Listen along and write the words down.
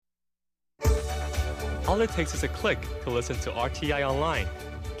All it takes is a click to listen to RTI online.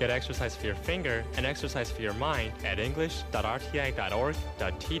 Get exercise for your finger and exercise for your mind at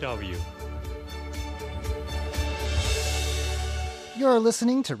english.rti.org.tw. You're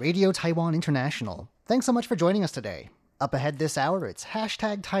listening to Radio Taiwan International. Thanks so much for joining us today. Up ahead this hour, it's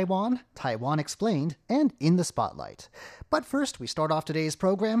hashtag Taiwan, Taiwan Explained, and In the Spotlight. But first, we start off today's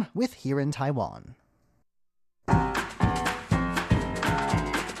program with Here in Taiwan.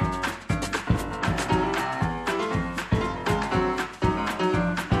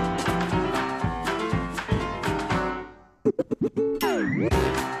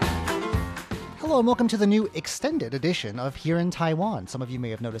 Hello and welcome to the new extended edition of Here in Taiwan. Some of you may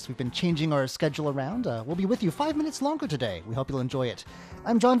have noticed we've been changing our schedule around. We'll be with you 5 minutes longer today. We hope you'll enjoy it.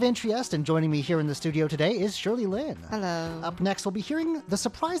 I'm John Van Trieste, and joining me here in the studio today is Shirley Lin. Hello. Up next, we'll be hearing the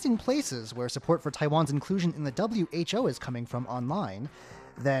surprising places where support for Taiwan's inclusion in the WHO is coming from online,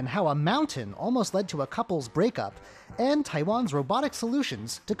 then how a mountain almost led to a couple's breakup, and Taiwan's robotic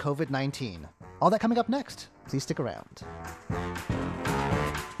solutions to COVID-19. All that coming up next. Please stick around.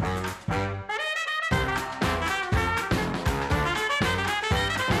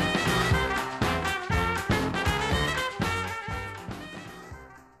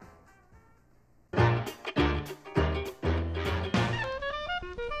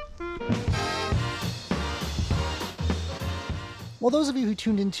 Well, those of you who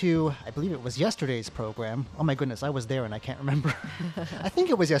tuned into, I believe it was yesterday's program, oh my goodness, I was there and I can't remember. I think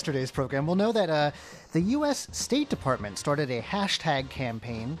it was yesterday's program. Will know that the U.S. State Department started a hashtag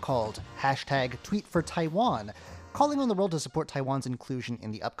campaign called hashtag Tweet for Taiwan, calling on the world to support Taiwan's inclusion in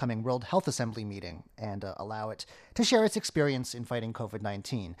the upcoming World Health Assembly meeting and allow it to share its experience in fighting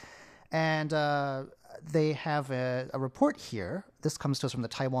COVID-19. And they have a report here. This comes to us from the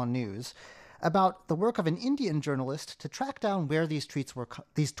Taiwan News, about the work of an Indian journalist to track down where these tweets were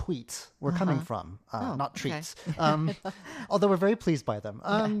coming from. Not treats. Okay. Although we're very pleased by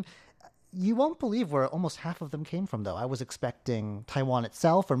them. You won't believe where almost half of them came from, though. I was expecting Taiwan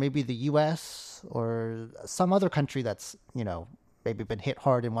itself, or maybe the U.S., or some other country that's, maybe been hit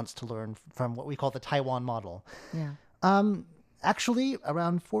hard and wants to learn from what we call the Taiwan model. Yeah. Actually,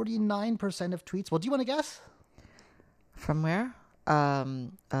 around 49% of tweets. Well, do you want to guess? From where?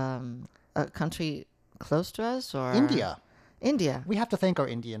 A country close to us, or India. India. We have to thank our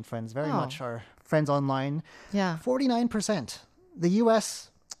Indian friends very much, our friends online. Yeah. 49%. The U.S.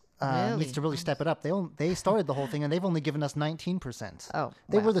 Really? needs to really step it up. They started the whole thing, and they've only given us 19%. Oh,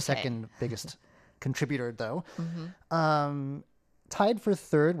 They wow, were the okay. second biggest contributor, though. Tied for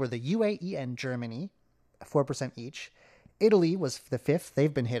third were the UAE and Germany, 4% each. Italy was the fifth.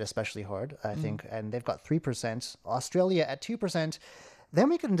 They've been hit especially hard, I think, and they've got 3%. Australia at 2%. Then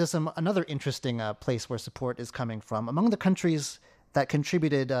we get into another interesting place where support is coming from. Among the countries that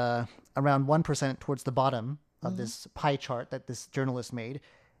contributed around 1% towards the bottom of this pie chart that this journalist made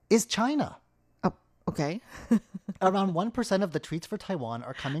is China. Oh, okay. Around 1% of the tweets for Taiwan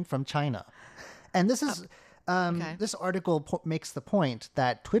are coming from China. And this is Okay. this article makes the point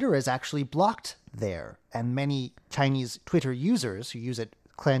that Twitter is actually blocked there. And many Chinese Twitter users who use it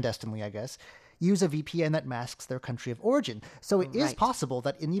clandestinely, I guess, use a VPN that masks their country of origin. So it is Right. possible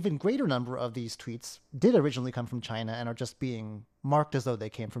that an even greater number of these tweets did originally come from China and are just being marked as though they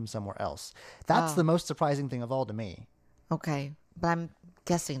came from somewhere else. That's the most surprising thing of all to me. Okay. But I'm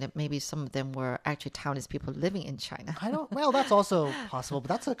guessing that maybe some of them were actually Taiwanese people living in China. Well, that's also possible, but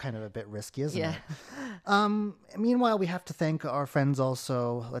that's a kind of a bit risky, isn't Yeah. it? Meanwhile, we have to thank our friends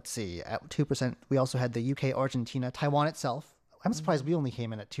also. Let's see, at 2%, we also had the UK, Argentina, Taiwan itself. I'm surprised we only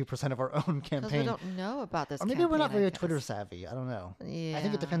came in at 2% of our own Because we campaign. don't know about this Or maybe we're not campaign, I very guess. Twitter savvy. I don't know. Yeah. I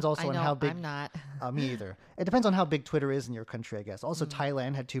think it depends also I on know, how big. I'm not. Me either. It depends on how big Twitter is in your country, I guess. Also,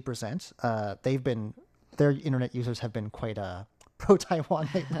 Thailand had 2%. Their internet users have been quite pro-Taiwan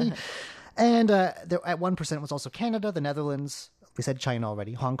lately. And there, at 1% was also Canada, the Netherlands. We said China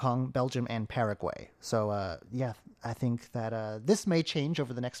already, Hong Kong, Belgium, and Paraguay. So, I think that this may change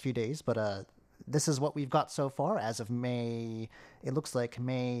over the next few days, but this is what we've got so far as of May. It looks like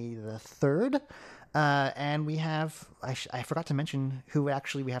May the 3rd. And we have, I forgot to mention who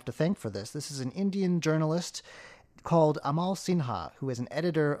actually we have to thank for this. This is an Indian journalist called Amal Sinha, who is an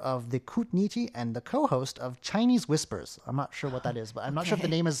editor of the Kutniti and the co-host of Chinese Whispers. I'm not sure what that is, but I'm not sure if the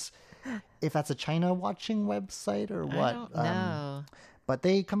name is, if that's a China watching website or what. I don't know. But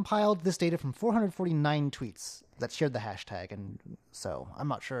they compiled this data from 449 tweets that shared the hashtag, and so I'm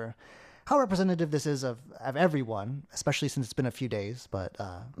not sure how representative this is of everyone, especially since it's been a few days. But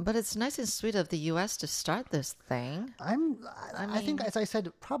it's nice and sweet of the U.S. to start this thing. I think, as I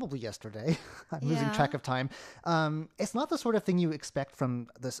said, probably yesterday, I'm losing Yeah. track of time. It's not the sort of thing you expect from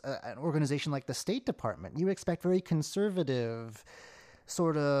this an organization like the State Department. You expect very conservative,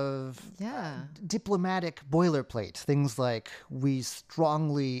 sort of Yeah. diplomatic boilerplate things like we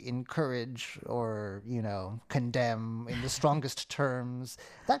strongly encourage or condemn in the strongest terms,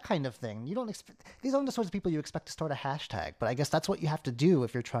 that kind of thing. You don't expect these aren't the sorts of people you expect to start a hashtag, but I guess that's what you have to do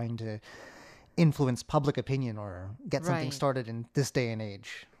if you're trying to influence public opinion or get something Right. started in this day and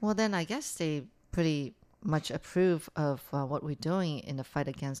age. Well, then I guess they pretty much approve of what we're doing in the fight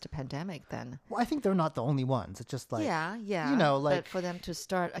against the pandemic then. Well, I think they're not the only ones. It's just like Yeah. like But for them to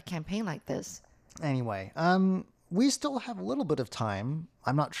start a campaign like this. Anyway, we still have a little bit of time.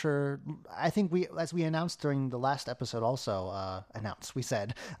 I'm not sure. I think as we announced during the last episode, also we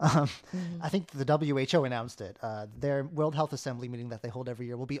said, I think the WHO announced it. Their World Health Assembly meeting that they hold every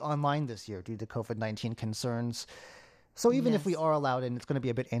year will be online this year due to COVID-19 concerns. So even if we Yes. are allowed in, it's going to be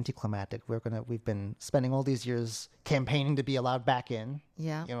a bit anticlimactic. We've been spending all these years campaigning to be allowed back in.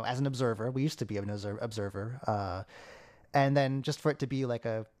 Yeah. As an observer. We used to be an observer. And then just for it to be like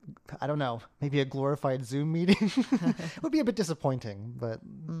I don't know, maybe a glorified Zoom meeting would be a bit disappointing. But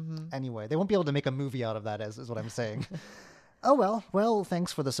anyway, they won't be able to make a movie out of that, is what I'm saying. Oh, well. Well,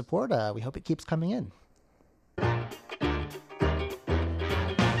 thanks for the support. We hope it keeps coming in.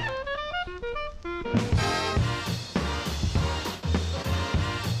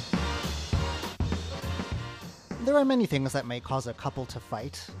 There are many things that may cause a couple to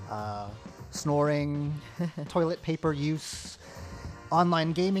fight. Snoring, toilet paper use,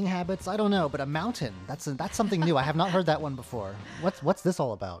 online gaming habits. I don't know, but a mountain, that's something new. I have not heard that one before. What's this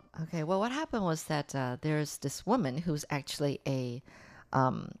all about? Okay, well, what happened was that there's this woman who's actually a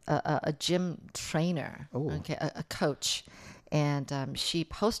gym trainer, okay, a coach, and she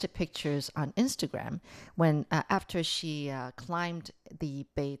posted pictures on Instagram when after she climbed the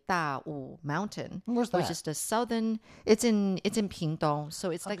Beidawu mountain, Where's which that? is the southern. It's in Pingdong,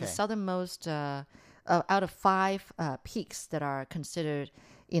 so it's like the Okay. southernmost out of 5 peaks that are considered,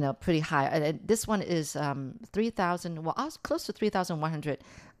 pretty high. And this one is 3,000, close to 3,100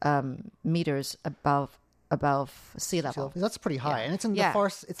 meters above sea level. That's pretty high, Yeah. and it's in the Yeah. far.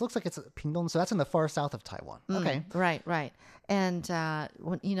 It looks like it's Pingdong, so that's in the far south of Taiwan. Okay. Right. And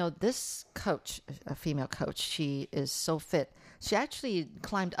when this coach, a female coach, she is so fit. She actually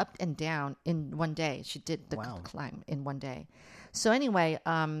climbed up and down in one day. She did the Wow. climb in one day. So anyway,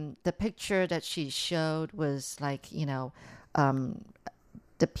 the picture that she showed was like,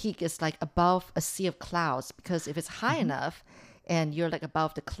 the peak is like above a sea of clouds, because if it's high enough and you're like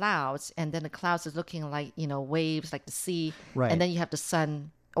above the clouds, and then the clouds is looking like, waves like the sea, Right. and then you have the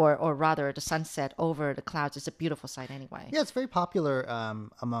sun, or rather the sunset over the clouds. It's a beautiful sight anyway. Yeah, it's very popular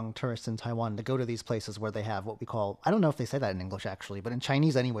among tourists in Taiwan to go to these places where they have what we call, I don't know if they say that in English actually, but in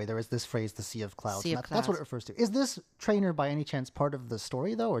Chinese anyway, there is this phrase, the Sea of Clouds. Sea and of that's what Clouds. it refers to. Is this trainer by any chance part of the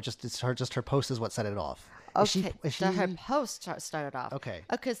story though, or just her post is what set it off? Okay, so her post started off. Okay.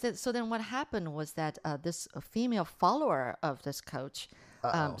 Okay, so then what happened was that this female follower of this coach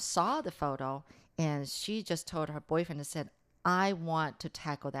saw the photo, and she just told her boyfriend and said, I want to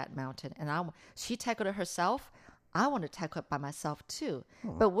tackle that mountain. And she tackled it herself. I want to tackle it by myself too.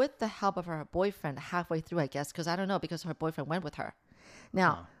 But with the help of her boyfriend halfway through, I guess, because I don't know, because her boyfriend went with her.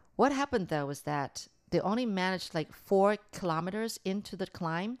 Now, what happened though was that they only managed like 4 kilometers into the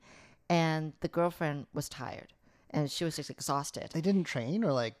climb, and the girlfriend was tired and she was just exhausted. They didn't train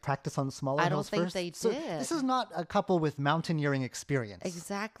or like practice on smaller I don't hills think first? they So did. this is not a couple with mountaineering experience.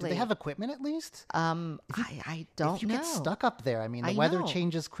 Exactly. Do they have equipment at least? I don't if you know. get stuck up there, I mean, the I weather know.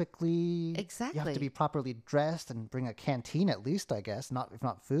 changes quickly. You have Exactly. to be properly dressed and bring a canteen at least, I guess, if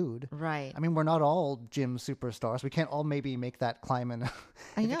not food. Right. I mean, we're not all gym superstars. We can't all maybe make that climb in. I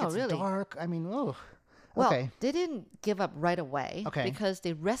if know, it gets really. dark. I mean, oh. Well, Okay. they didn't give up right away Okay. because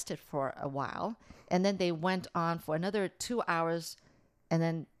they rested for a while, and then they went on for another 2 hours,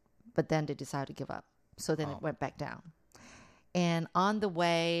 but then they decided to give up. So then it went back down. And on the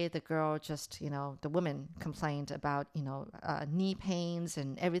way, the girl just, the woman complained about, knee pains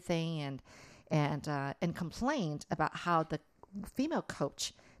and everything, and complained about how the female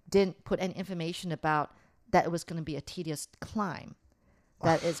coach didn't put any information about that it was going to be a tedious climb,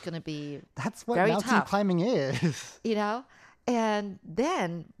 that it's going to be That's what very mountain tough. climbing is. And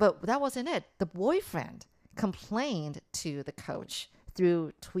then, but that wasn't it. The boyfriend complained to the coach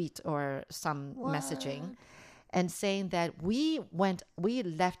through tweet or some messaging, and saying that we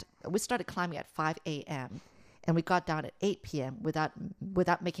started climbing at 5 a.m. and we got down at 8 p.m. without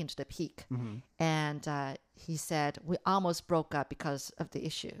making it to the peak. And he said we almost broke up because of the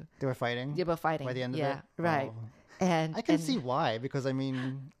issue. They were fighting? They were fighting. By the end of yeah, it? right. Oh. And I can see why, because I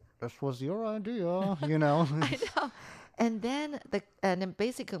mean, this was your idea, you know? I know. And then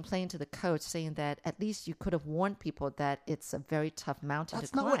basically complained to the coach, saying that at least you could have warned people that it's a very tough mountain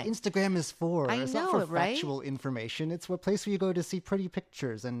That's to not climb. what Instagram is for. I It's know, not for right? factual information. It's a place where you go to see pretty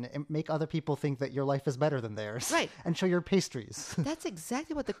pictures and make other people think that your life is better than theirs. Right. And show your pastries. That's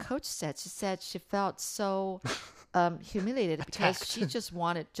exactly what the coach said. She said she felt so humiliated because she just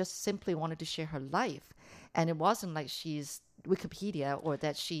simply wanted to share her life, and it wasn't like she's Wikipedia or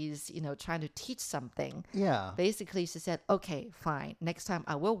that she's trying to teach something. Yeah. Basically, she said, "Okay, fine. Next time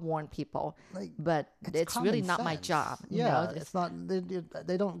I will warn people, Like, but it's really common not my sense. job." Yeah, it's not.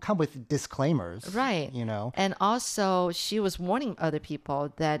 They don't come with disclaimers, Right. You know. And also, she was warning other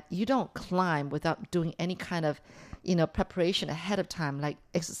people that you don't climb without doing any kind of, preparation ahead of time, like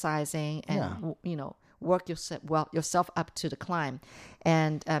exercising and, work yourself up to the climb.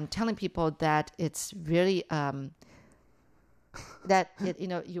 And telling people that it's really, that,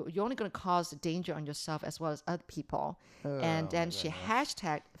 you're only going to cause danger on yourself as well as other people. And then she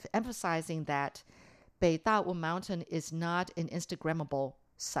hashtagged emphasizing that Beidao Mountain is not an Instagrammable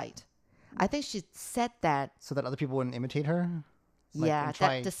site. I think she said that. So that other people wouldn't imitate her. Yeah,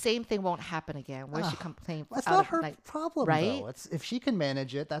 that the same thing won't happen again. Where she complained. That's out not of, her problem, right? though. It's, if she can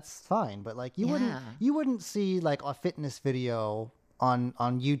manage it, that's fine. But like, you Yeah. wouldn't see like a fitness video on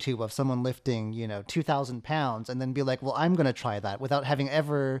YouTube of someone lifting 2,000 pounds and then be like, well, I'm gonna try that without having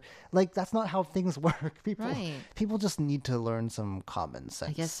ever, like, that's not how things work. Right. People just need to learn some common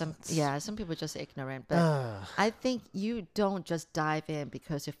sense. I guess some people are just ignorant, but I think you don't just dive in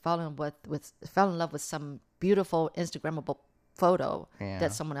because you fell in love with some beautiful Instagrammable photo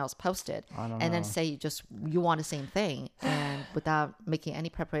that someone else posted, and then say you want the same thing, and without making any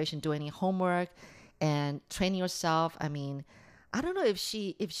preparation, doing any homework, and training yourself. I mean, I don't know if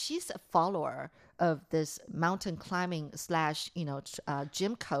she's a follower of this mountain climbing /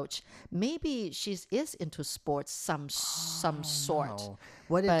 gym coach. Maybe she is into sports some sort.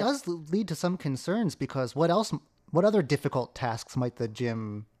 No. It does lead to some concerns, because what other difficult tasks might the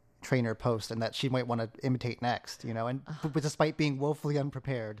gym trainer post and that she might want to imitate next, and despite being woefully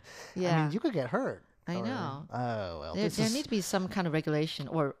unprepared. Yeah. I mean, you could get hurt. I know. Oh, well. There need to be some kind of regulation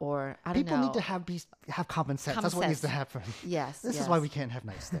or I don't know. People need to have common sense. That's what needs to happen. Yes. This is why we can't have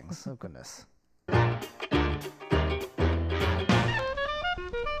nice things. Oh, goodness.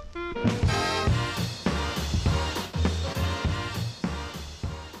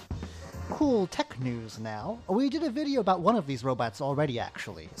 Cool tech news now. We did a video about one of these robots already,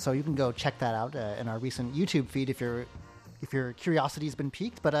 actually. So you can go check that out in our recent YouTube feed if your curiosity's been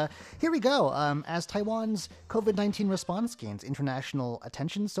piqued. But here we go. As Taiwan's COVID-19 response gains international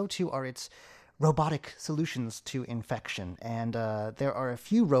attention, so too are its robotic solutions to infection. And there are a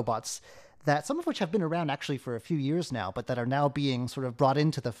few robots that, some of which have been around actually for a few years now, but that are now being sort of brought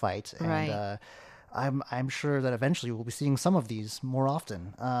into the fight. Right. And I'm sure that eventually we'll be seeing some of these more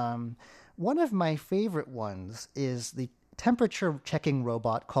often. One of my favorite ones is the temperature checking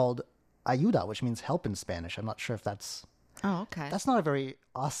robot called Ayuda, which means help in Spanish. I'm not sure if that's... Oh, okay. That's not a very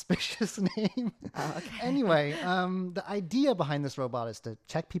auspicious name. Oh, okay. Anyway, the idea behind this robot is to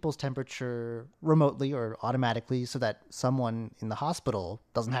check people's temperature remotely or automatically so that someone in the hospital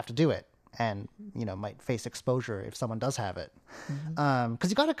doesn't have to do it and, might face exposure if someone does have it.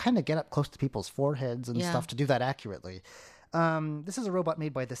 Because you got to kind of get up close to people's foreheads and stuff to do that accurately. This is a robot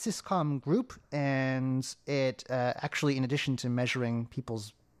made by the Syscom group, and it actually, in addition to measuring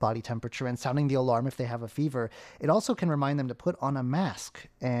people's body temperature and sounding the alarm if they have a fever, it also can remind them to put on a mask.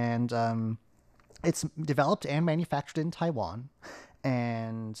 And it's developed and manufactured in Taiwan.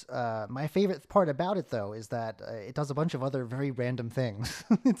 And my favorite part about it, though, is that it does a bunch of other very random things.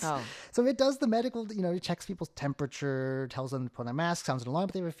 So it does the medical, it checks people's temperature, tells them to put on a mask, sounds an alarm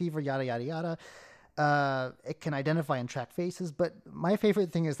if they have a fever, yada, yada, yada. It can identify and track faces, but my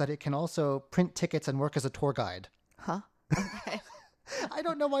favorite thing is that it can also print tickets and work as a tour guide. Huh? Okay. I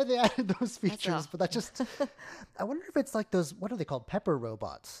don't know why they added those features, but that just... I wonder if it's like those, what are they called? Pepper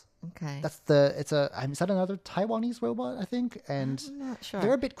robots. Okay. Is that another Taiwanese robot, I think? And I'm not sure.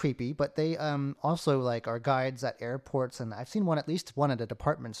 they're a bit creepy, but they also are guides at airports, and I've seen at least one at a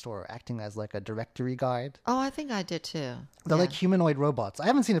department store acting as like a directory guide. Oh, I think I did too. They're like humanoid robots. I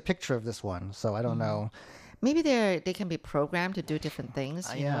haven't seen a picture of this one, so I don't know. Maybe they can be programmed to do different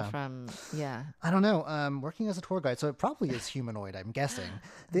things, you know, I don't know. Working as a tour guide, so it probably is humanoid, I'm guessing.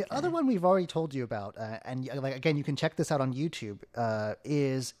 The other one we've already told you about, and again, you can check this out on YouTube,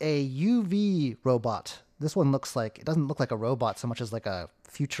 is a UV robot This one looks like, it doesn't look like a robot so much as like a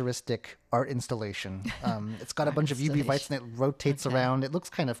futuristic art installation. It's got a bunch of UV lights and it rotates around. It looks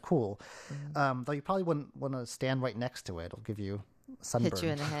kind of cool. Though you probably wouldn't want to stand right next to it. It'll give you sunburn. Hit you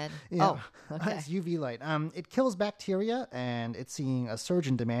in the head. Yeah. Oh, okay. It's UV light. It kills bacteria, and it's seeing a surge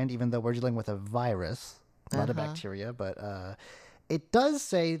in demand, even though we're dealing with a virus, not a bacteria. But it does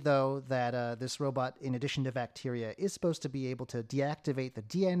say, though, that this robot, in addition to bacteria, is supposed to be able to deactivate the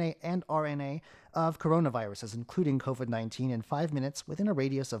DNA and RNA of coronaviruses, including COVID-19, in 5 minutes within a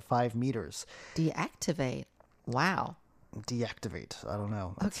radius of 5 meters. Deactivate. Wow. Deactivate. I don't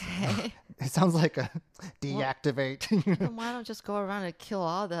know. Okay. It sounds like a deactivate. Then why don't just go around and kill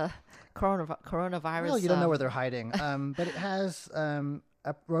all the coronavirus? Well, you don't know where they're hiding. But it has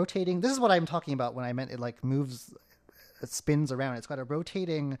a rotating. This is what I'm talking about when I meant it like moves, it spins around. It's got a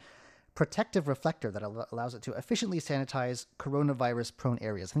rotating protective reflector that allows it to efficiently sanitize coronavirus-prone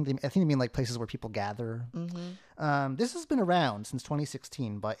areas. I think they mean like places where people gather. This has been around since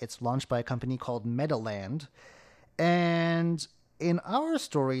 2016, but it's launched by a company called Metaland. And in our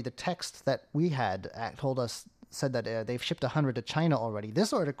story, the text that we had said that they've shipped 100 to China already.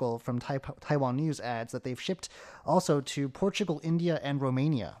 This article from Taiwan News adds that they've shipped also to Portugal, India, and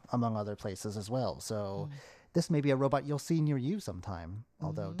Romania, among other places as well. So this may be a robot you'll see near you sometime.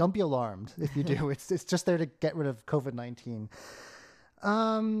 Although, don't be alarmed if you do. It's just there to get rid of COVID-19.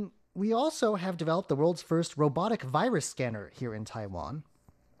 We also have developed the world's first robotic virus scanner here in Taiwan.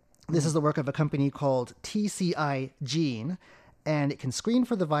 This is the work of a company called TCI Gene, and it can screen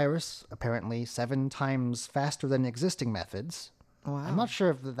for the virus, apparently 7 times faster than existing methods. Wow. I'm not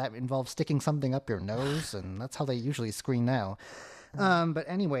sure if that involves sticking something up your nose, and that's how they usually screen now. But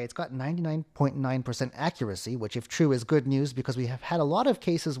anyway, it's got 99.9% accuracy, which if true is good news because we have had a lot of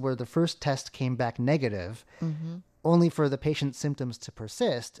cases where the first test came back negative, only for the patient's symptoms to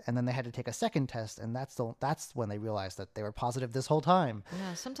persist, and then they had to take a second test, and that's when they realized that they were positive this whole time.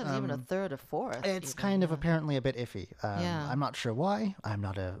 Yeah, sometimes even a third or fourth. It's kind of apparently a bit iffy. Yeah. I'm not sure why. I'm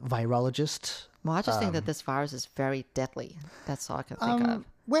not a virologist. Well, I just think that this virus is very deadly. That's all I can think of.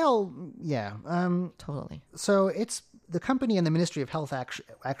 Well, yeah. Totally. So it's the company and the Ministry of Health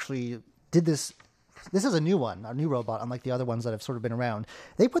actually did this. This is a new one, a new robot, unlike the other ones that have sort of been around.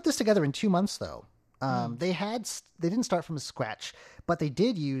 They put this together in 2 months, though. They didn't start from scratch, but they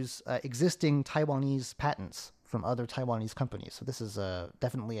did use existing Taiwanese patents from other Taiwanese companies. So this is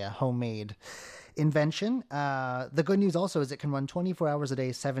definitely a homemade invention. The good news also is it can run 24 hours a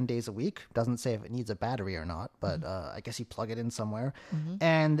day, 7 days a week. Doesn't say if it needs a battery or not, but I guess you plug it in somewhere.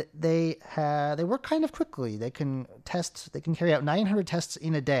 And they work kind of quickly. They can carry out 900 tests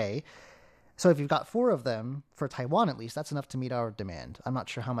in a day. So if you've got 4 of them, for Taiwan at least, that's enough to meet our demand. I'm not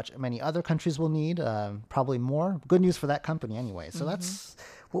sure how many other countries will need, probably more. Good news for that company anyway. So that's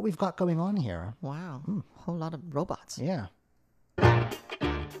what we've got going on here. Wow. Whole lot of robots. Yeah.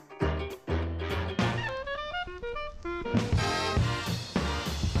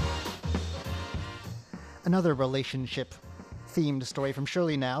 Another relationship-themed story from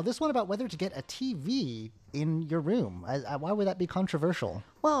Shirley Now. This one about whether to get a TV in your room. Why would that be controversial?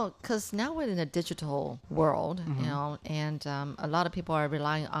 Well, because now we're in a digital world, you know, and a lot of people are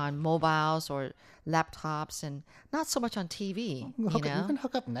relying on mobiles or laptops and not so much on TV. You can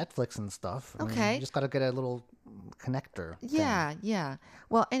hook up Netflix and stuff. I mean, Okay. you just got to get a little connector. Yeah, yeah.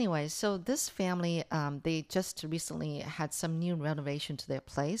 Well, anyway, so this family, they just recently had some new renovation to their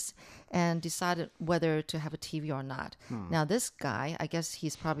place and decided whether to have a TV or not. Now, this guy, I guess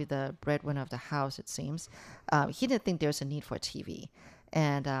he's probably the breadwinner of the house, it seems. He didn't think there's a need for a TV.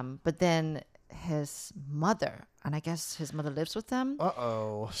 And but then his mother, and I guess his mother lives with them.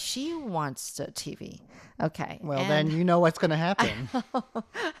 Uh-oh. She wants a TV. Okay. Well, and then you know what's going to happen.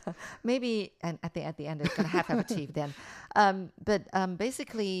 maybe, and at the end, it's going to have a TV then. But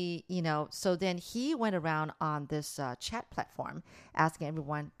basically, you know, so then he went around on this chat platform asking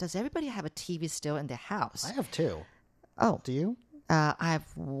everyone, does everybody have a TV still in their house? I have 2. Oh, Do you? I have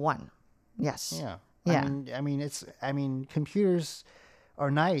 1. Yes. Yeah. Yeah. I mean, computers are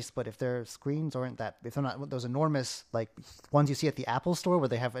nice, but if their screens if they're not those enormous, like ones you see at the Apple store where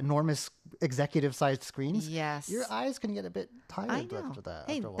they have enormous executive-sized screens, Yes. your eyes can get a bit I tired know. after that.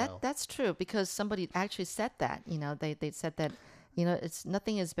 Hey, after a while. that's true because somebody actually said that. You know, they said that, you know, it's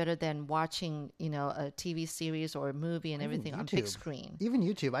nothing is better than watching, you know, a TV series or a movie and everything on big YouTube. screen. Even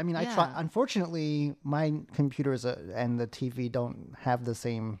YouTube. I mean, I Yeah. try. Unfortunately, my computers and the TV don't have the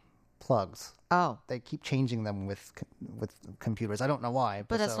same plugs. Oh, They keep changing them with computers. I don't know why.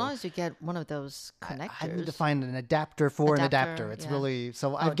 but as so long as you get one of those connectors. I need to find an adapter for an adapter. It's yeah. really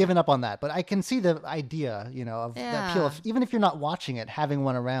so I've given up on that. But I can see the idea, of the appeal of even if you're not watching it, having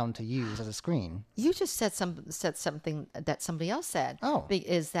one around to use as a screen. You just said something that somebody else said. Oh.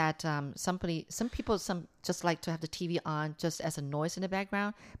 Is that some people just like to have the TV on just as a noise in the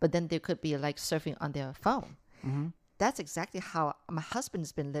background, but then they could be like surfing on their phone. Mm-hmm. That's exactly how my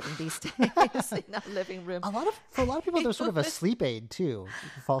husband's been living these days in our living room. For a lot of people, there's sort of a sleep aid too. You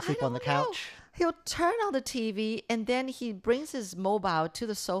can fall asleep on the couch. He'll turn on the TV and then he brings his mobile to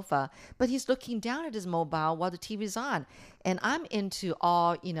the sofa, but he's looking down at his mobile while the TV's on. And I'm into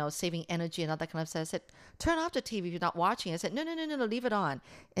all, saving energy and all that kind of stuff. I said, turn off the TV if you're not watching. I said, no, leave it on.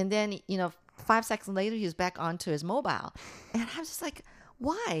 And then, 5 seconds later, he's back onto his mobile. And I was just like,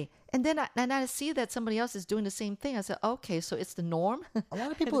 why? And then I see that somebody else is doing the same thing. I said, okay, so it's the norm. A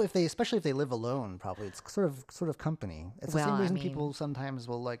lot of people, especially if they live alone, probably it's sort of company. It's the same reason people sometimes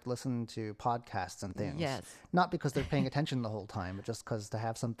will like listen to podcasts and things. Yes. Not because they're paying attention the whole time, but just because to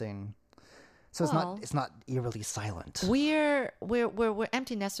have something. So it's not eerily silent. We're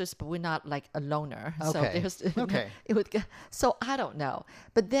empty nesters, but we're not like a loner. Okay. So okay. So I don't know.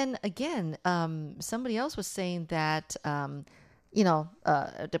 But then again, somebody else was saying that.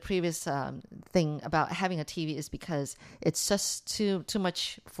 The previous thing about having a TV is because it's just too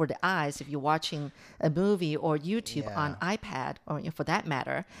much for the eyes if you're watching a movie or YouTube on iPad or for that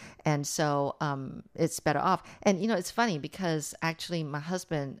matter. And so it's better off. And, it's funny because actually my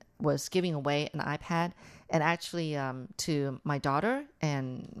husband was giving away an iPad and actually to my daughter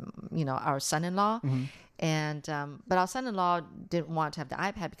and, our son-in-law. Mm-hmm. And but our son-in-law didn't want to have the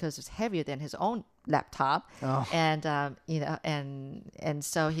iPad because it's heavier than his own laptop, and and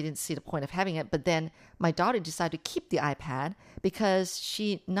so he didn't see the point of having it. But then my daughter decided to keep the iPad because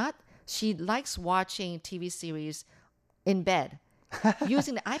she likes watching TV series in bed.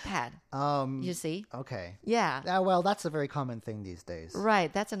 Using the iPad, you see? Okay. Yeah. Well, that's a very common thing these days.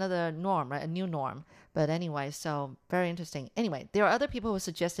 Right. That's another norm, right? A new norm. But anyway, so very interesting. Anyway, there are other people who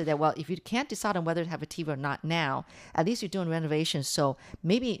suggested that, well, if you can't decide on whether to have a TV or not now, at least you're doing renovations. So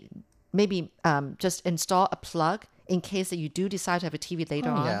maybe just install a plug in case that you do decide to have a TV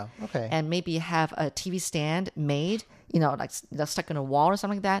later on. Yeah. Okay. And maybe have a TV stand made, like stuck in a wall or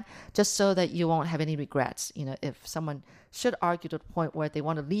something like that, just so that you won't have any regrets. If someone should argue to the point where they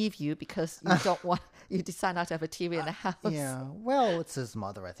want to leave you because you decide not to have a TV in the house. Yeah. Well, it's his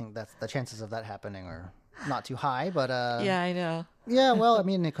mother. I think that's the chances of that happening are not too high, but yeah, I know. Yeah, well, I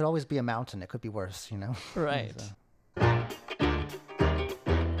mean, it could always be a mountain. It could be worse, Right. So.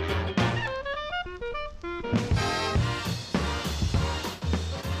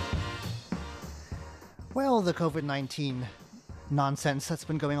 Well, the COVID-19 nonsense that's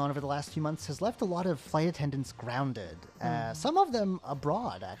been going on over the last few months has left a lot of flight attendants grounded. Some of them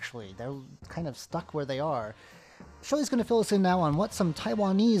abroad, actually. They're kind of stuck where they are. Shirley's going to fill us in now on what some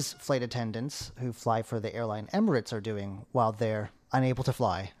Taiwanese flight attendants who fly for the airline Emirates are doing while they're unable to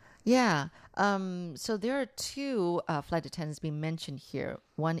fly. Yeah. So there are two flight attendants being mentioned here.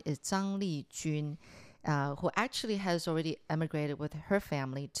 One is Zhang Lijun, who actually has already emigrated with her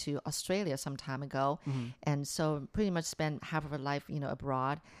family to Australia some time ago, and so pretty much spent half of her life,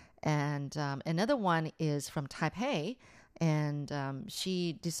 abroad. And another one is from Taipei, and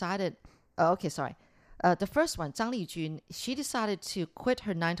she decided. Oh, okay, sorry. The first one, Zhang Lijun, she decided to quit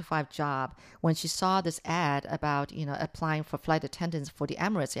her 9-to-5 job when she saw this ad about, applying for flight attendants for the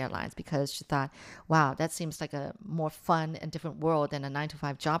Emirates Airlines because she thought, wow, that seems like a more fun and different world than a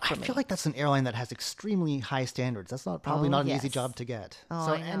 9-to-5 job for me. I feel like that's an airline that has extremely high standards. That's probably not an easy job to get. Oh,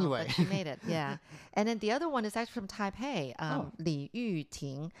 so I know, anyway. But she made it, yeah. And then the other one is actually from Taipei, Li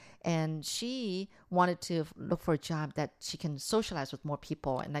Yuting, and she wanted to look for a job that she can socialize with more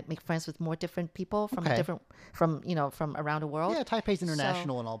people and like make friends with more different people from from around the world. Yeah, Taipei's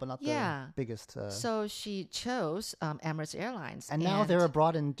international and all, but not the biggest. So she chose Emirates Airlines, and now they're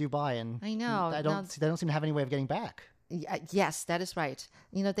abroad in Dubai, and I know they don't seem to have any way of getting back. Yes, that is right.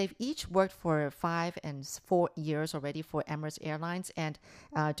 They've each worked for 5 and 4 years already for Emirates Airlines. And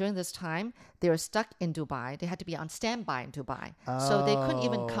during this time, they were stuck in Dubai. They had to be on standby in Dubai. So they couldn't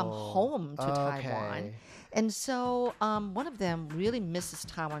even come home to Taiwan. And so one of them really misses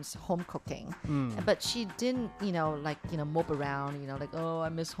Taiwan's home cooking. But she didn't, mope around, oh, I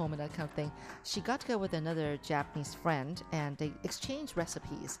miss home and that kind of thing. She got together with another Japanese friend and they exchanged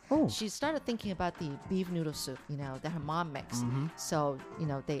recipes. Oh. She started thinking about the beef noodle soup, that her mom makes. So,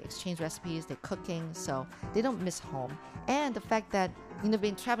 they exchange recipes, they're cooking, so they don't miss home. And the fact that they've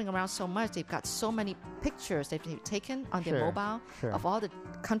been traveling around so much. They've got so many pictures they've taken on their mobile of all the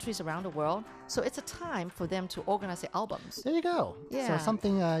countries around the world. So it's a time for them to organize their albums. There you go. Yeah. So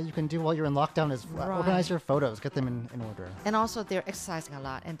something you can do while you're in lockdown is organize your photos, get them in order. And also they're exercising a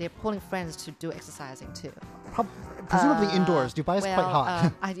lot, and they're pulling friends to do exercising too. Presumably indoors. Dubai is quite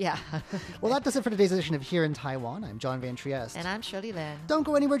hot. Yeah. Well, that does it for today's edition of Here in Taiwan. I'm John Van Trieste. And I'm Shirley Lin. Don't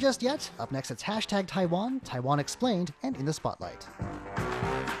go anywhere just yet. Up next, it's hashtag Taiwan, Taiwan Explained, and In the Spotlight.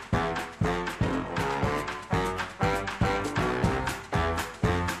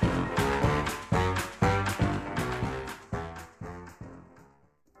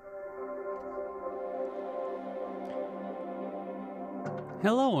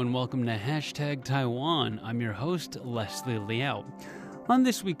 Hello and welcome to Hashtag Taiwan. I'm your host, Leslie Liao. On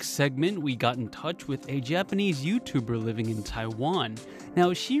this week's segment, we got in touch with a Japanese YouTuber living in Taiwan.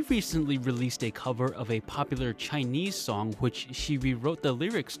 Now, she recently released a cover of a popular Chinese song, which she rewrote the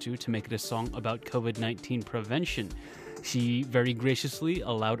lyrics to make it a song about COVID-19 prevention. She very graciously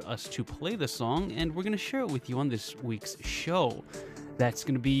allowed us to play the song, and we're going to share it with you on this week's show. That's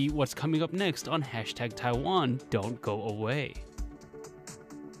going to be what's coming up next on Hashtag Taiwan. Don't go away.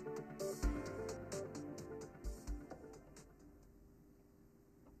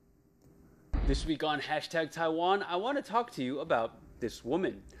 This week on Hashtag Taiwan, I want to talk to you about this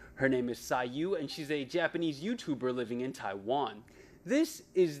woman. Her name is Sayu, and she's a Japanese YouTuber living in Taiwan. This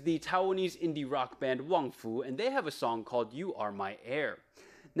is the Taiwanese indie rock band Wangfu, and they have a song called You Are My Air.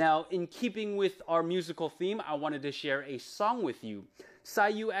 Now, in keeping with our musical theme, I wanted to share a song with you.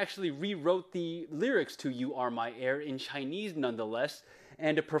 Sayu actually rewrote the lyrics to You Are My Air in Chinese nonetheless,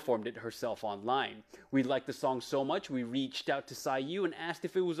 and performed it herself online. We liked the song so much, we reached out to Sayu and asked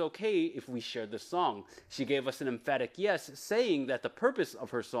if it was okay if we shared the song. She gave us an emphatic yes, saying that the purpose of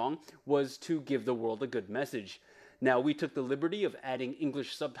her song was to give the world a good message. Now, we took the liberty of adding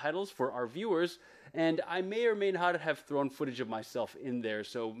English subtitles for our viewers, and I may or may not have thrown footage of myself in there,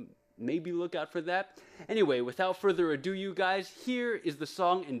 so maybe look out for that. Anyway, without further ado, you guys, here is the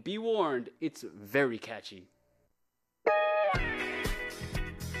song, and be warned, it's very catchy.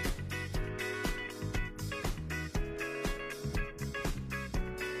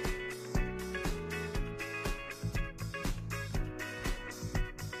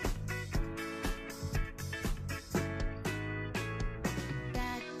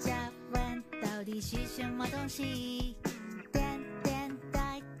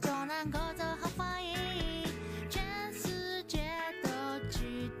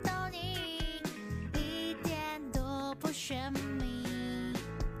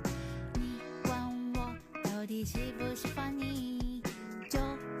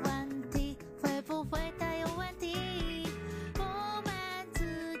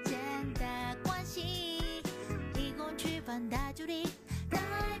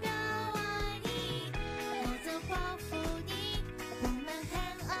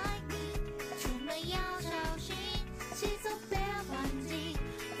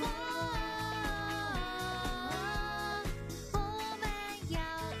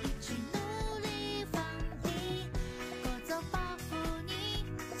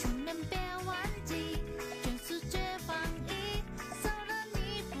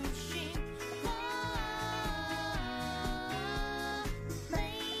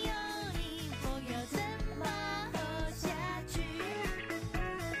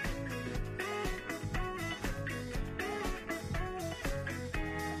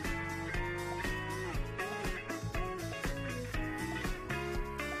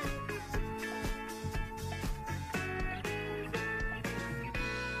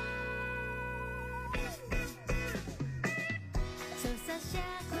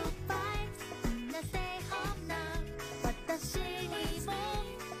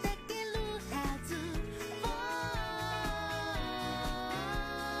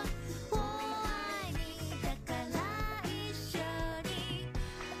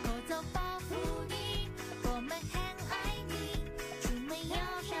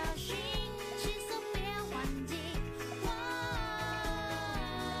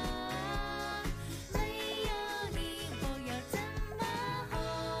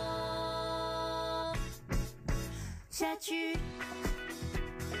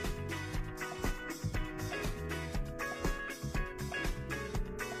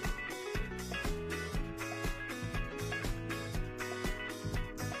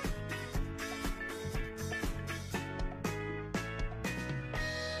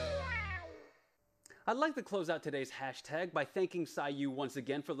 I'd like to close out today's hashtag by thanking Sayu once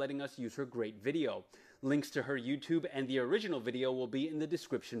again for letting us use her great video. Links to her YouTube and the original video will be in the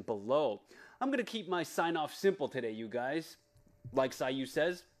description below. I'm going to keep my sign-off simple today, you guys. Like Sayu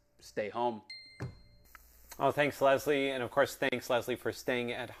says, stay home. Oh, thanks, Leslie. And of course, thanks, Leslie, for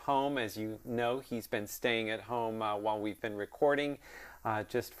staying at home. As you know, he's been staying at home while we've been recording,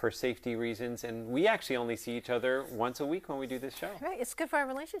 just for safety reasons. And we actually only see each other once a week when we do this show. Right. It's good for our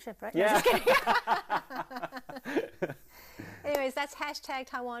relationship, right? Yeah. No, just kidding. Anyways, that's hashtag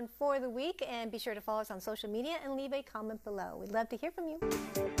Taiwan for the week. And be sure to follow us on social media and leave a comment below. We'd love to hear from you.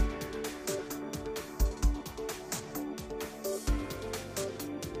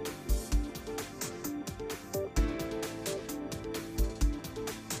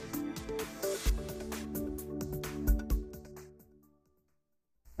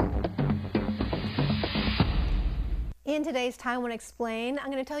 In today's Taiwan Explained,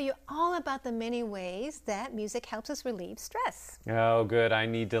 I'm going to tell you all about the many ways that music helps us relieve stress. Oh, good. I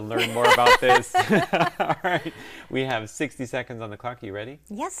need to learn more about this. All right. We have 60 seconds on the clock. You ready?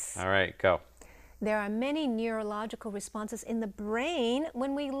 Yes. All right, go. There are many neurological responses in the brain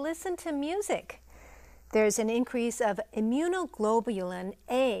when we listen to music. There's an increase of immunoglobulin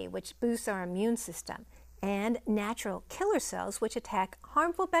A, which boosts our immune system, and natural killer cells, which attack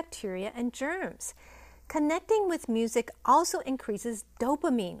harmful bacteria and germs. Connecting with music also increases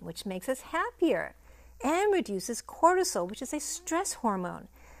dopamine, which makes us happier, and reduces cortisol, which is a stress hormone.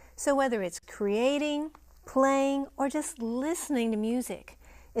 So whether it's creating, playing, or just listening to music,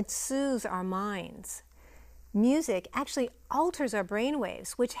 it soothes our minds. Music actually alters our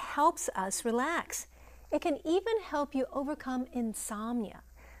brainwaves, which helps us relax. It can even help you overcome insomnia.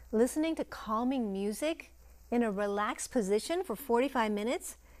 Listening to calming music in a relaxed position for 45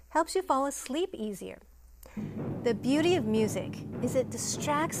 minutes helps you fall asleep easier. The beauty of music is it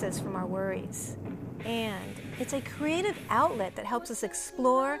distracts us from our worries, and it's a creative outlet that helps us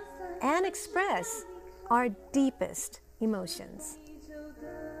explore and express our deepest emotions.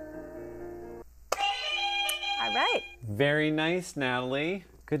 All right. Very nice, Natalie.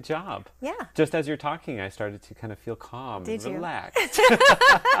 Good job. Yeah. Just as you're talking, I started to kind of feel calm Did and you? relaxed.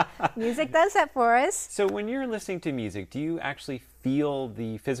 Music does that for us. So when you're listening to music, do you actually feel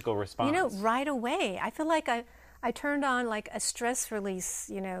the physical response? You know, right away. I feel like I turned on like a stress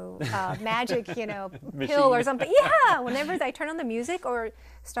release, magic, pill or something. Yeah, whenever I turn on the music or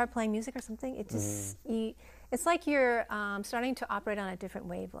start playing music or something, it just, it's like you're starting to operate on a different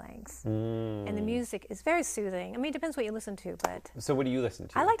wavelengths. And the music is very soothing. I mean, it depends what you listen to, but So what do you listen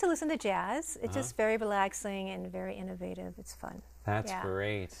to? I like to listen to jazz. It's just very relaxing and very innovative. It's fun. That's Yeah.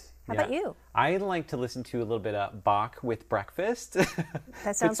 great. How about you? I like to listen to a little bit of Bach with breakfast.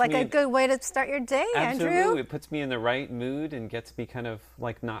 That sounds like a good way to start your day, Absolutely. Andrew. It puts me in the right mood and gets me kind of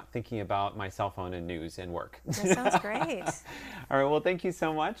like not thinking about my cell phone and news and work. That sounds great. All right, well, thank you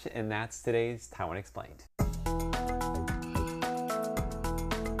so much. And that's today's Taiwan Explained.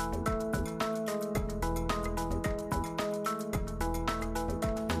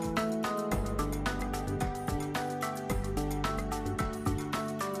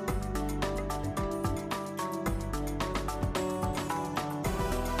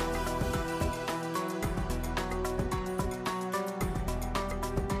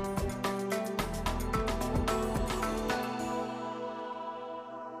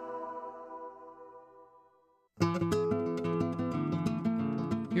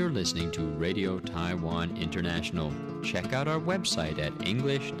 You're listening to Radio Taiwan International. Check out our website at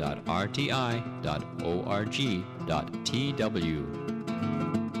english.rti.org.tw.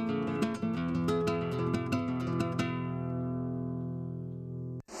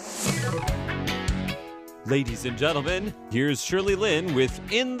 Ladies and gentlemen, here's Shirley Lin with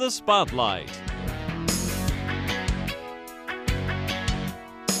In the Spotlight.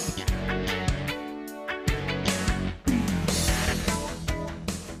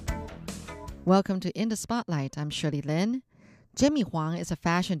 Welcome to In the Spotlight. I'm Shirley Lin. Jamie Huang is a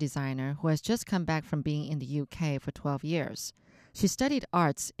fashion designer who has just come back from being in the UK for 12 years. She studied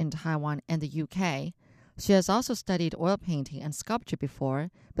arts in Taiwan and the UK. She has also studied oil painting and sculpture before,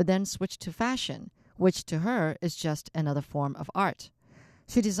 but then switched to fashion, which to her is just another form of art.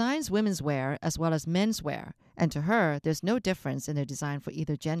 She designs women's wear as well as men's wear, and to her, there's no difference in their design for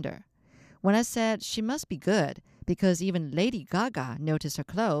either gender. When I said she must be good because even Lady Gaga noticed her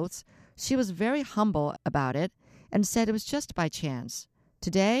clothes, she was very humble about it and said it was just by chance.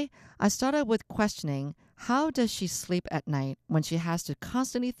 Today, I started with questioning how does she sleep at night when she has to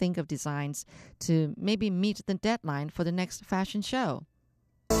constantly think of designs to maybe meet the deadline for the next fashion show.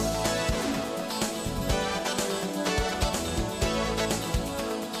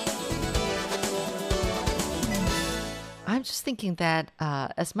 I'm just thinking that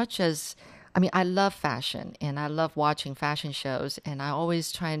as much as I mean, I love fashion and I love watching fashion shows, and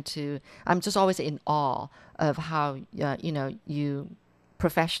I'm just always in awe of how, you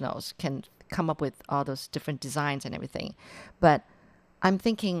professionals can come up with all those different designs and everything. But I'm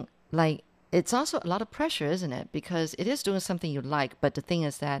thinking, like, it's also a lot of pressure, isn't it? Because it is doing something you like, but the thing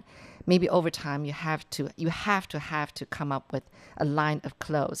is that maybe over time you have to come up with a line of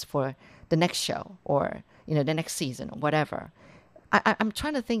clothes for the next show or, the next season or whatever. I'm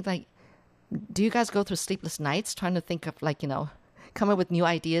trying to think, like, do you guys go through sleepless nights trying to think of, like, come up with new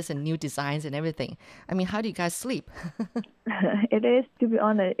ideas and new designs and everything? I mean, how do you guys sleep? It is, to be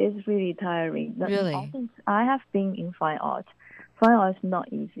honest, it's really tiring. Really? I think I have been in fine art. Fine art is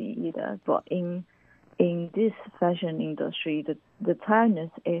not easy either, but in this fashion industry, the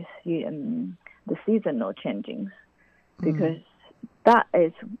tiredness is the seasonal changings, because that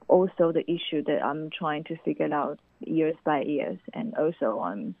is also the issue that I'm trying to figure out years by years, and also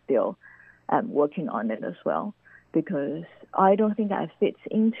I'm still working on it as well, because I don't think I fit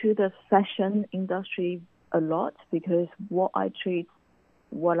into the fashion industry a lot, because what I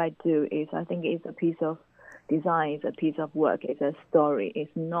do is, I think it's a piece of design, it's a piece of work, it's a story.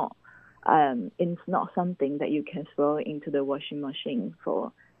 It's not something that you can throw into the washing machine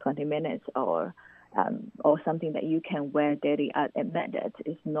for 20 minutes or something that you can wear daily. I admit that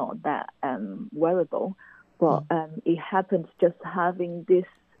it's not that wearable, but it happens just having this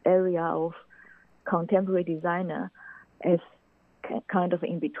area of contemporary designer is kind of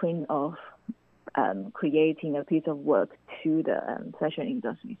in between of creating a piece of work to the fashion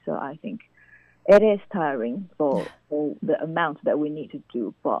industry. So I think it is tiring for the amount that we need to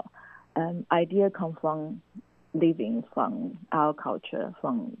do, but idea come from living from our culture,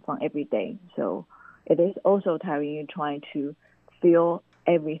 from every day. So it is also tiring trying to feel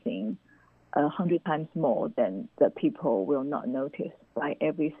everything 100 times more than the people will not notice by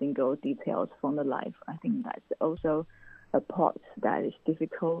every single details from the life. I think that's also a part that is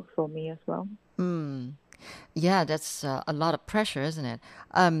difficult for me as well. Yeah, that's a lot of pressure, isn't it?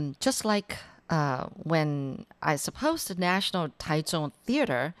 Just like when I suppose the National Taichung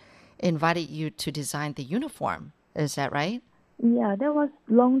Theater invited you to design the uniform. Is that right? Yeah, that was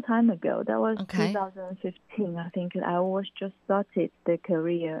a long time ago. That was Okay. 2015. I think I was just started the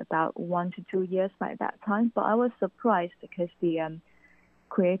career about 1 to 2 years by that time. But I was surprised because the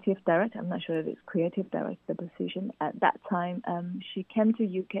creative director, I'm not sure if it's creative director position at that time, she came to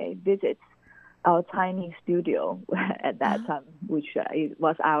UK, visit our tiny studio at that time, which it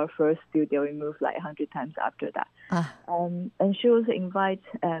was our first studio. We moved like 100 times after that. And she also invite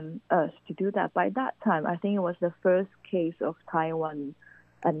us to do that. By that time, I think it was the first case of Taiwan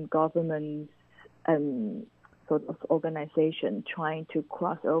and government sort of organization trying to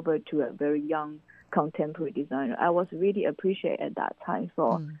cross over to a very young contemporary designer. I was really appreciated at that time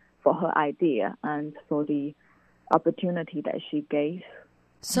for her idea and for the opportunity that she gave.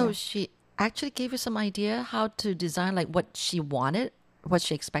 So she actually gave you some idea how to design, like what she wanted, what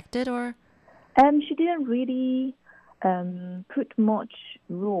she expected, or? She didn't really put much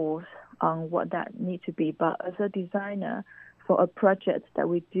rules on what that need to be, but as a designer, for a project that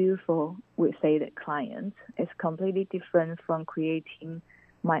we do for, we say, the client, it's completely different from creating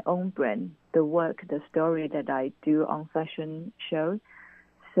my own brand, the work, the story that I do on fashion shows.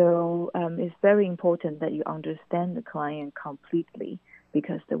 So it's very important that you understand the client completely,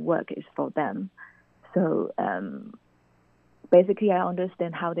 because the work is for them. So basically, I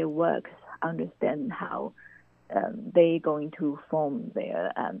understand how they work, understand how they're going to form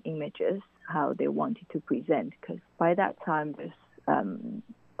their images, how they wanted to present. Because by that time,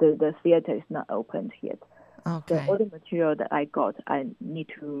 the theater is not opened yet. Okay. So all the material that I got, I need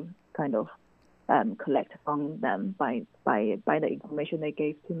to kind of collect from them by the information they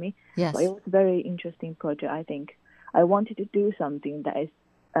gave to me. Yes. But it was a very interesting project, I think. I wanted to do something that is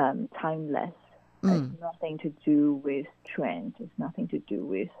timeless. It's nothing to do with trends. It's nothing to do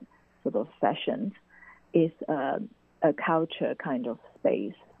with sort of fashion. It's a culture kind of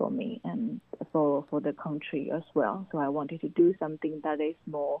space for me and for the country as well. So I wanted to do something that is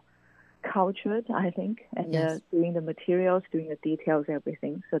more cultured, I think, and doing the materials, doing the details,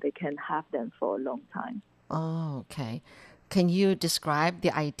 everything, so they can have them for a long time. Oh, okay. Can you describe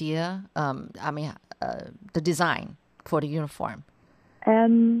the idea, the design for the uniform?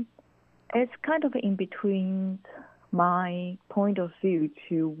 It's kind of in between my point of view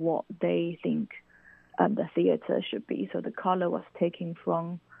to what they think the theater should be. So the color was taken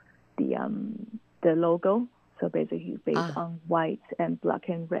from the logo, so basically based on white and black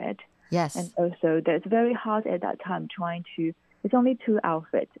and red. Yes. And also that's very hard at that time it's only 2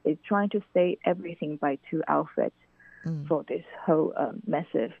 outfits. It's trying to say everything by 2 outfits. for this whole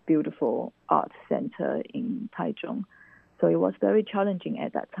massive, beautiful art center in Taichung. So it was very challenging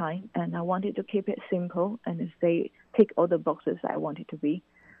at that time, and I wanted to keep it simple and tick all the boxes I wanted to be.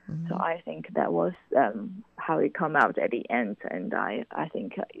 So I think that was how it came out at the end, and I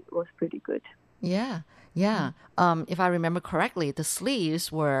think it was pretty good. Yeah. If I remember correctly, the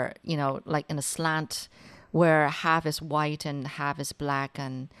sleeves were, like in a slant, where half is white and half is black,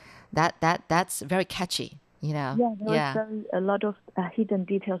 and that's very catchy. Yeah, there was a lot of hidden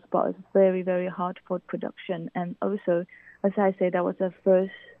details, but it's very, very hard for production. And also, as I say, that was the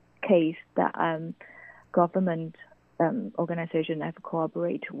first case that government organization have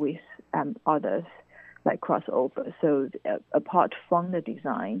cooperated with others, like crossover. So apart from the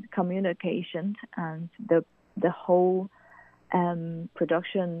design, communication, and the whole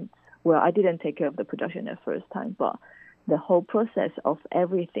production. Well, I didn't take care of the production the first time, but the whole process of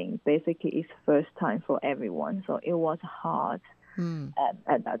everything basically is first time for everyone. So it was hard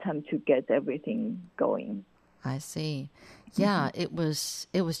at that time to get everything going. I see. Yeah, it was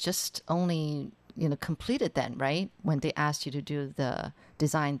just only completed then, right? When they asked you to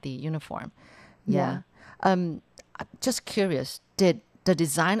design the uniform. Yeah. Just curious, did the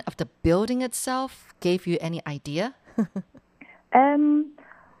design of the building itself gave you any idea?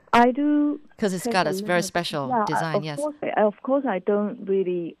 I do, because it's got a very special design. Yes, of course, I don't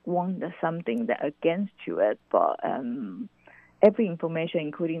really want something that against to it, but every information,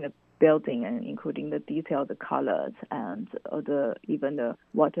 including the building and including the detail, the colors, and even the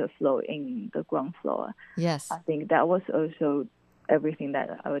water flow in the ground floor. Yes, I think that was also everything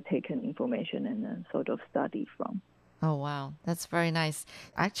that I would take information and sort of study from. Oh wow, that's very nice.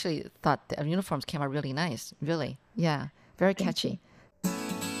 I actually thought the uniforms came out really nice. Really, yeah, very catchy.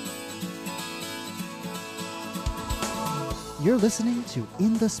 You're listening to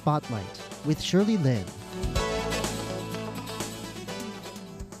In the Spotlight with Shirley Lin.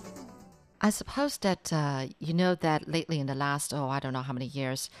 I suppose that that lately in the last, I don't know how many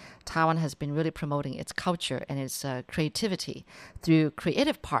years, Taiwan has been really promoting its culture and its creativity through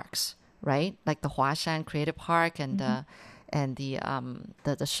creative parks, right? Like the Huashan Creative Park and the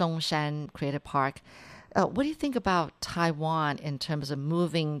Songshan Creative Park. What do you think about Taiwan in terms of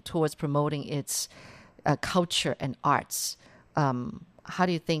moving towards promoting its culture and arts? How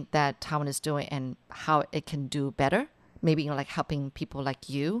do you think that Taiwan is doing and how it can do better? Maybe like helping people like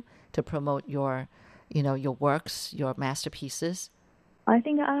you to promote your works, your masterpieces. I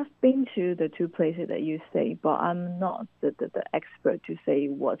think I've been to the two places that you say, but I'm not the expert to say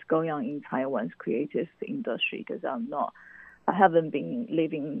what's going on in Taiwan's creative industry because I haven't been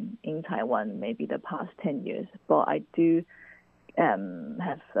living in Taiwan maybe the past 10 years, but I do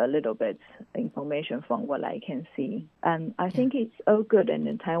have a little bit information from what I can see. And I think it's all good,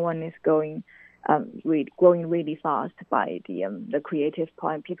 and Taiwan is growing really fast by the creative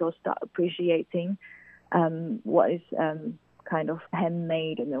part. People start appreciating what is kind of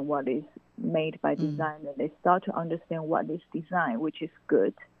handmade and then what is made by design, and they start to understand what is design, which is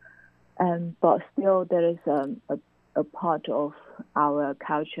good. But still, there is a part of our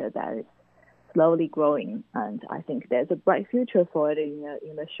culture that is slowly growing, and I think there's a bright future for it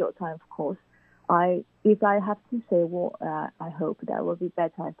in a short time. Of course, if I have to say what I hope that will be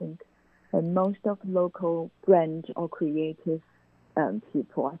better, I think most of local brand or creative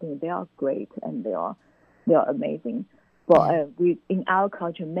people, I think they are great and they are amazing. But in our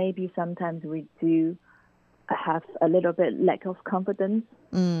culture, maybe sometimes we do have a little bit lack of confidence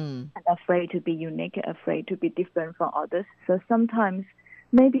and afraid to be unique, afraid to be different from others. So sometimes,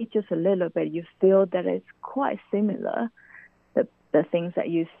 maybe just a little bit, you feel that it's quite similar, the things that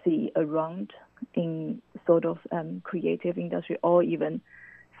you see around in sort of creative industry or even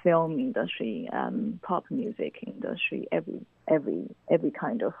film industry, pop music industry, every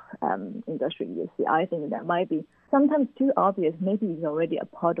kind of industry you see. I think that might be sometimes too obvious. Maybe it's already a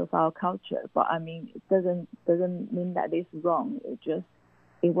part of our culture, but I mean, it doesn't mean that it's wrong. It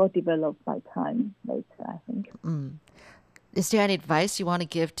will develop by time later, I think. Is there any advice you want to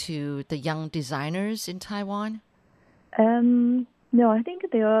give to the young designers in Taiwan? No, I think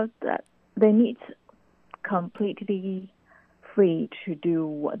they need completely free to do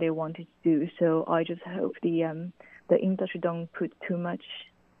what they wanted to do. So I just hope the industry don't put too much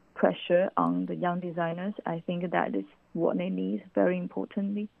pressure on the young designers. I think that is what they need very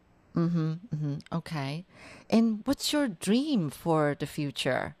importantly. Okay. And what's your dream for the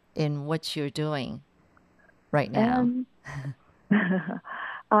future in what you're doing right now?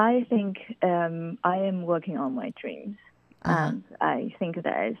 I think I am working on my dreams, and I think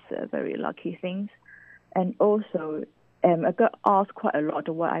that is a very lucky thing. And also, I got asked quite a lot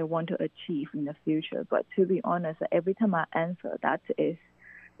of what I want to achieve in the future. But to be honest, every time I answer, that is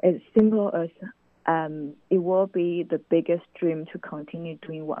as simple as it will be the biggest dream to continue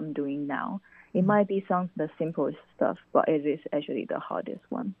doing what I'm doing now. It might be some of the simplest stuff, but it is actually the hardest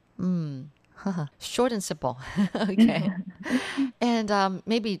one. Short and simple. Okay. And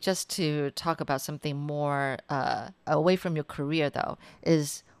maybe just to talk about something more away from your career, though,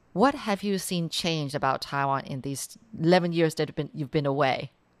 is what have you seen change about Taiwan in these 11 years that you've been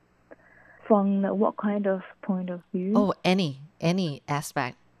away? From what kind of point of view? Oh, any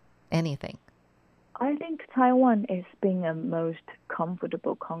aspect, anything. I think Taiwan is being a most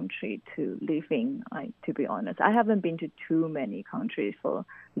comfortable country to live in, to be honest. I haven't been to too many countries for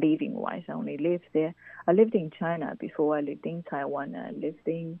living-wise. I only lived there. I lived in China before. I lived in Taiwan. I lived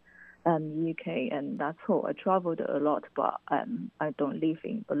in UK, and that's all. I traveled a lot, but I don't live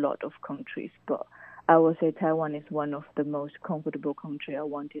in a lot of countries. But I would say Taiwan is one of the most comfortable countries I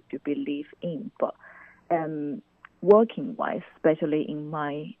wanted to live in. But working-wise, especially in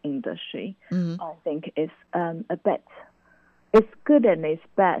my industry, I think it's a bit. It's good and it's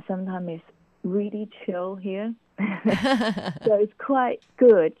bad. Sometimes it's really chill here. So it's quite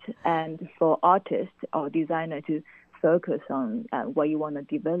good and for artists or designer to focus on what you want to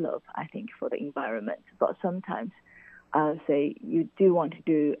develop, I think, for the environment. But sometimes I'll say you do want to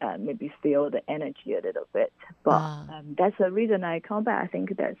do maybe feel the energy a little bit. But that's the reason I come back. I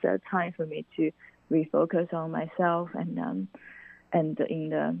think that's a time for me to refocus on myself and in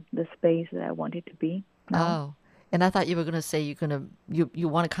the space that I wanted to be. Oh, and I thought you were going to say you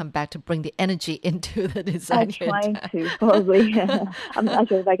want to come back to bring the energy into the design. I'm trying to, probably. I'm not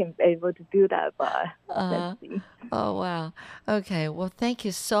sure if I can be able to do that, but let's see. Oh, wow. Okay. Well, thank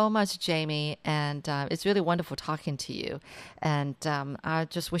you so much, Jamie. And it's really wonderful talking to you. And I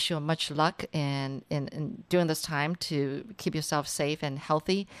just wish you much luck in during this time to keep yourself safe and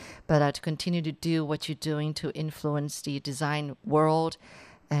healthy, but to continue to do what you're doing to influence the design world.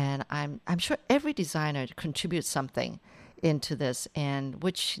 And I'm sure every designer contributes something into this, and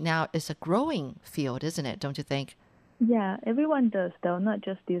which now is a growing field, isn't it? Don't you think? Yeah, everyone does, though, not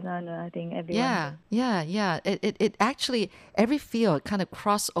just designer. I think everyone. Yeah. It actually, every field kind of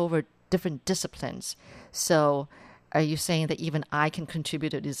cross over different disciplines. So are you saying that even I can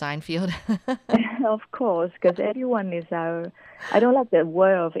contribute to the design field? Of course, because everyone is I don't like the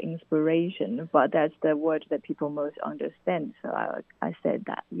word of inspiration, but that's the word that people most understand. So I said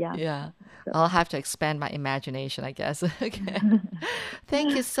that, yeah. Yeah. So. I'll have to expand my imagination, I guess. Okay.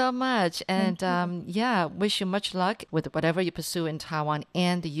 Thank you so much. And wish you much luck with whatever you pursue in Taiwan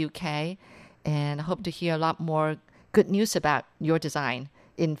and the UK. And I hope to hear a lot more good news about your design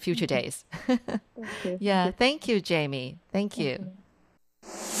in future days. Thank you. Yeah. Thank you, Jamie. Thank you.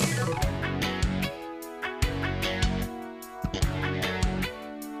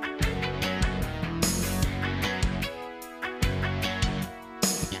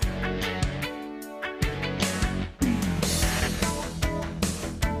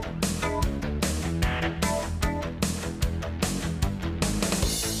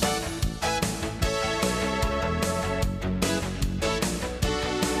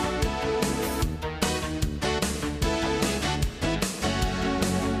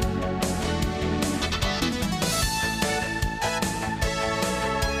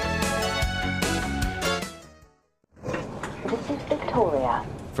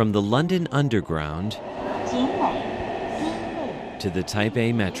 From the London Underground to the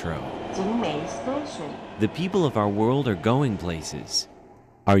Taipei Metro, the people of our world are going places.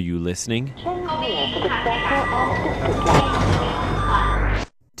 Are you listening?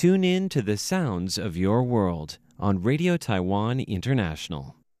 Tune in to the sounds of your world on Radio Taiwan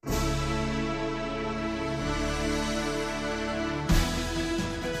International.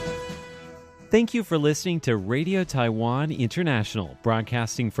 Thank you for listening to Radio Taiwan International,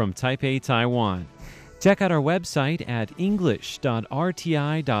 broadcasting from Taipei, Taiwan. Check out our website at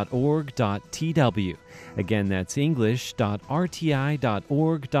english.rti.org.tw. Again, that's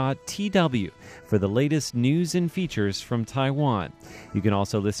english.rti.org.tw for the latest news and features from Taiwan. You can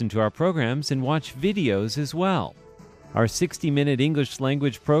also listen to our programs and watch videos as well. Our 60-minute English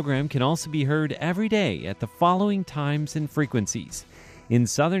language program can also be heard every day at the following times and frequencies. In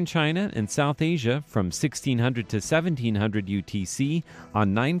southern China and South Asia from 1600 to 1700 UTC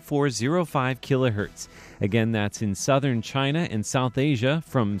on 9405 kHz. Again, that's in southern China and South Asia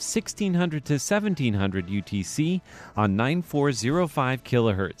from 1600 to 1700 UTC on 9405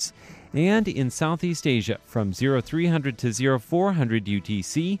 kHz. And in Southeast Asia from 0300 to 0400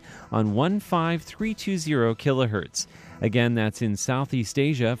 UTC on 15320 kHz. Again, that's in Southeast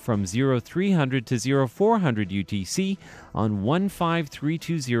Asia from 0300 to 0400 UTC on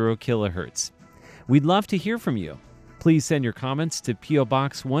 15320 kilohertz. We'd love to hear from you. Please send your comments to P.O.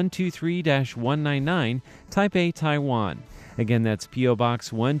 Box 123-199, Taipei, Taiwan. Again, that's P.O.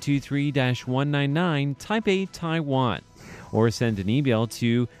 Box 123-199, Taipei, Taiwan. Or send an email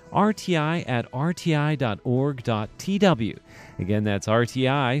to rti@rti.org.tw. Again, that's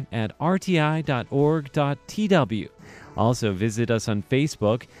rti@rti.org.tw. Also, visit us on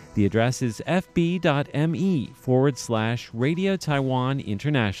Facebook. The address is fb.me/Radio Taiwan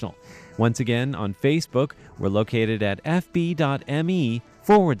International. Once again, on Facebook, we're located at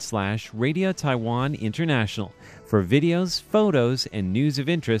fb.me/Radio Taiwan International for videos, photos, and news of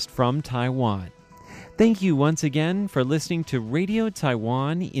interest from Taiwan. Thank you once again for listening to Radio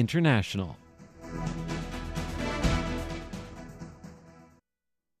Taiwan International.